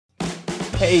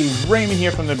Hey, Raymond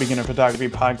here from the Beginner Photography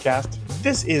Podcast.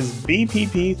 This is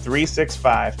BPP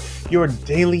 365, your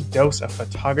daily dose of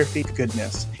photography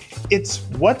goodness. It's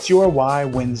What's Your Why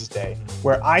Wednesday,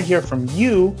 where I hear from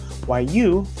you why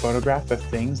you photograph the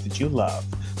things that you love.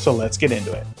 So let's get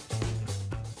into it.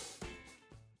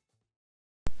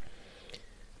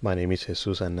 My name is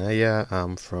Jesus Anaya.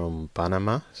 I'm from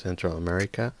Panama, Central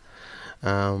America.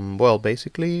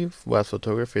 Basically, what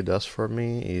photography does for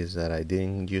me is that I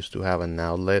didn't used to have an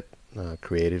outlet,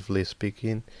 creatively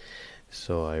speaking.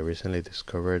 So I recently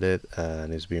discovered it,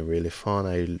 and it's been really fun.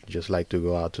 I just like to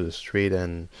go out to the street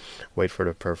and wait for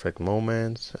the perfect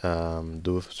moments.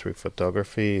 Do street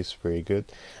photography is very good,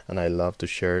 and I love to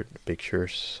share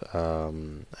pictures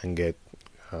and get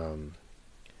um,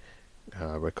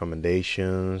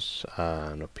 recommendations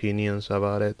and opinions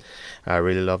about it. I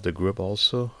really love the group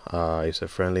also. It's a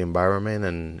friendly environment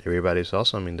and everybody's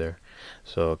awesome in there.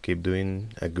 So keep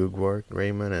doing a good work,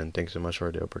 Raymond, and thanks so much for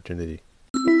the opportunity.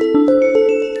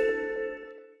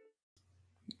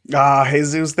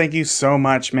 Jesus, thank you so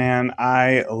much, man.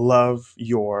 I love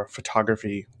your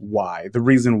photography. Why? The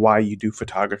reason why you do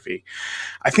photography.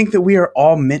 I think that we are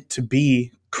all meant to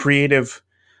be creative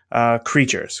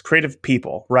creatures, creative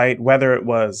people, right? Whether it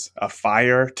was a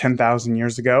fire 10,000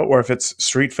 years ago or if it's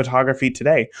street photography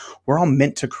today, we're all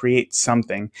meant to create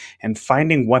something, and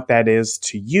finding what that is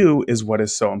to you is what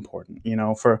is so important. You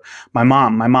know, for my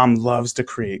mom loves to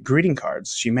create greeting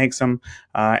cards. She makes them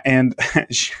and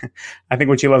I think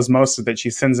what she loves most is that she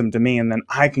sends them to me and then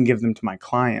I can give them to my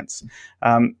clients.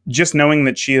 Just knowing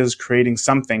that she is creating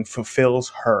something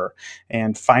fulfills her,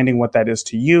 and finding what that is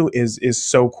to you is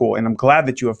so cool. And I'm glad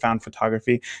that you have found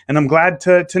photography, and I'm glad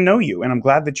to know you, and I'm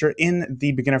glad that you're in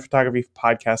the Beginner Photography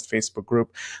Podcast Facebook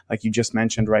group, like you just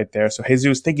mentioned right there. So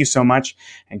Jesus, thank you so much,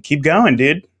 and keep going,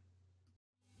 dude.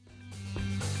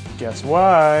 Guess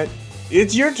what?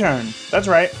 It's your turn. That's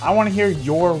right. I want to hear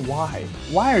your why.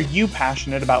 Why are you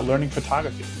passionate about learning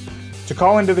photography? To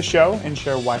call into the show and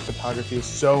share why photography is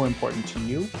so important to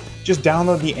you, just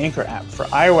download the Anchor app for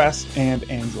iOS and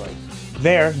Android.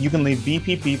 There, you can leave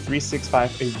BPP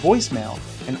 365 a voicemail,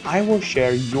 and I will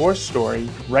share your story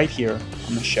right here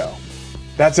on the show.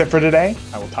 That's it for today.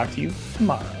 I will talk to you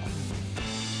tomorrow.